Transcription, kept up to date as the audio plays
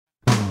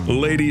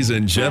Ladies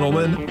and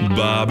gentlemen,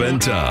 Bob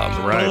and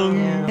Tom. Right.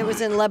 Yeah. It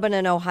was in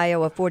Lebanon,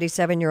 Ohio. A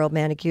 47-year-old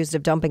man accused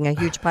of dumping a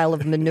huge pile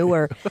of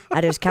manure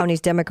at his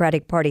county's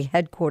Democratic Party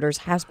headquarters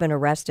has been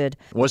arrested.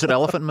 Was it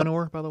elephant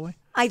manure, by the way?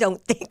 I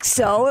don't think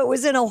so. It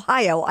was in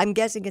Ohio. I'm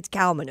guessing it's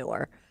cow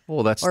manure.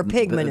 Well, that's or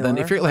pig manure. Then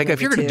if you're going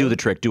to do the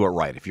trick, do it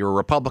right. If you're a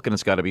Republican,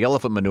 it's got to be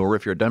elephant manure.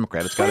 If you're a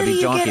Democrat, it's got to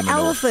be donkey manure.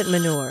 Elephant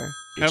manure?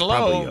 It's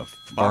probably a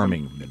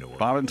farming manure.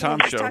 Bob and Tom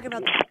show. Talking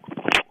about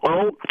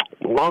Oh,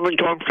 Bob and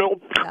Tom show.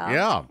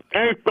 Yeah.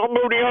 Hey,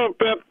 Jumbo the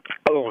elephant.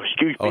 Oh,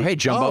 excuse me. Oh, hey,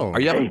 Jumbo. Oh. Are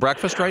you having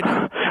breakfast right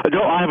now?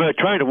 No, I'm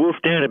trying to wolf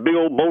down a big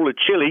old bowl of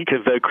chili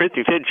because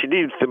Christy said she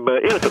needs some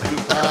elephant food.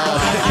 The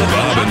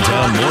Bob and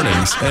Tom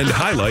mornings and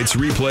highlights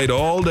replayed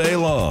all day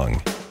long.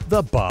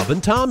 The Bob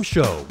and Tom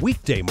Show,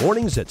 weekday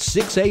mornings at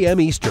 6 a.m.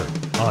 Eastern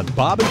on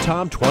Bob and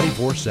Tom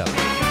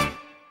 24/7.